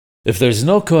If there's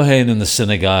no Kohen in the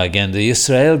synagogue and the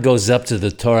Yisrael goes up to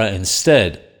the Torah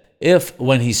instead, if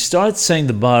when he starts saying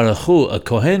the Barkhu, a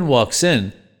Kohen walks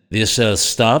in, the Yisrael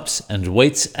stops and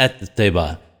waits at the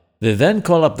Teba. They then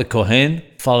call up the Kohen,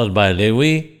 followed by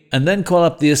Levi, and then call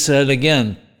up the Yisrael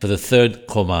again for the third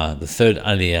Choma, the third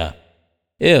Aliyah.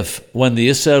 If, when the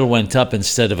Yisrael went up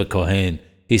instead of a Kohen,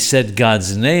 he said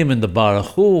God's name in the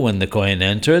Barkhu when the Kohen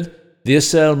entered, the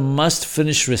Yisrael must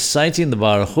finish reciting the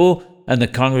Barkhu and the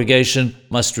congregation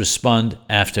must respond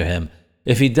after him.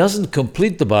 If he doesn't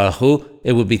complete the Barkhu,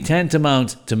 it would be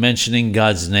tantamount to mentioning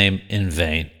God's name in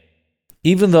vain.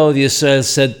 Even though the Yisrael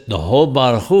said the whole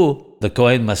Barkhu, the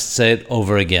Kohen must say it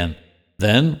over again.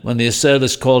 Then, when the Yisrael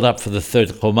is called up for the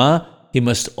third Choma, he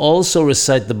must also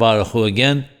recite the Barkhu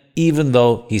again, even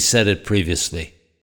though he said it previously.